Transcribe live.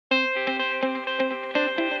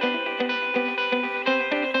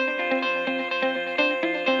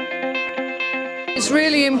It's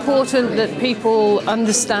really important that people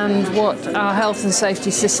understand what our health and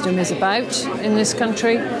safety system is about in this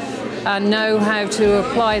country and know how to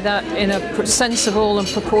apply that in a sensible and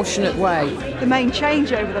proportionate way. The main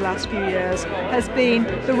change over the last few years has been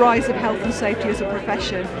the rise of health and safety as a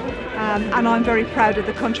profession. And I'm very proud of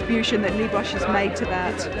the contribution that NIBOSH has made to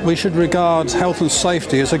that. We should regard health and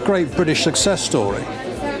safety as a great British success story.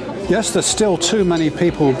 Yes, there's still too many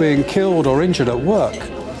people being killed or injured at work,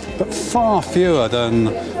 but far fewer than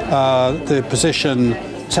the position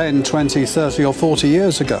 10, 20, 30 or 40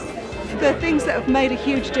 years ago. The things that have made a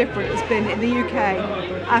huge difference has been in the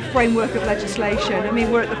UK, our framework of legislation. I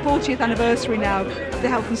mean, we're at the 40th anniversary now of the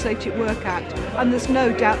Health and Safety at Work Act, and there's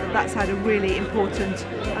no doubt that that's had a really important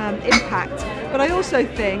impact. But I also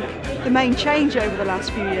think the main change over the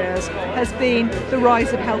last few years has been the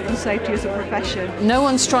rise of health and safety as a profession. No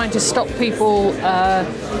one's trying to stop people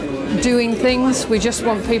doing things. We just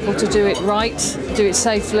want people to do it right, do it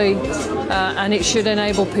safely, and it should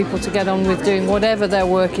enable people to get on with doing whatever their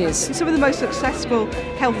work is. Some of the most successful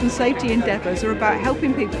health and safety endeavours are about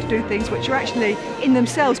helping people to do things which are actually in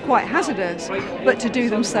themselves quite hazardous, but to do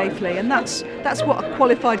them safely, and that's what a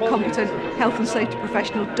qualified, competent health and safety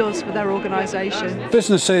professional does for their organisation.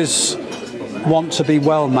 Businesses want to be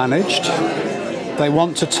well managed. They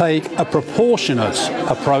want to take a proportionate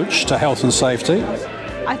approach to health and safety.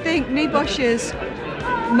 I think NIBOSH's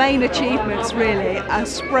main achievements really are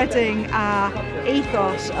spreading our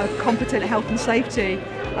ethos of competent health and safety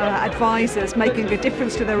advisors, making a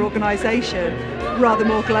difference to their organisation rather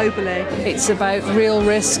more globally. It's about real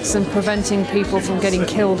risks and preventing people from getting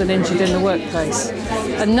killed and injured in the workplace,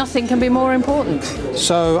 and nothing can be more important.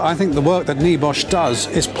 So I think the work that NIBOSH does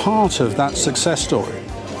is part of that success story,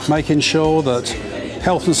 making sure that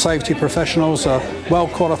health and safety professionals are well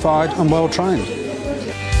qualified and well trained.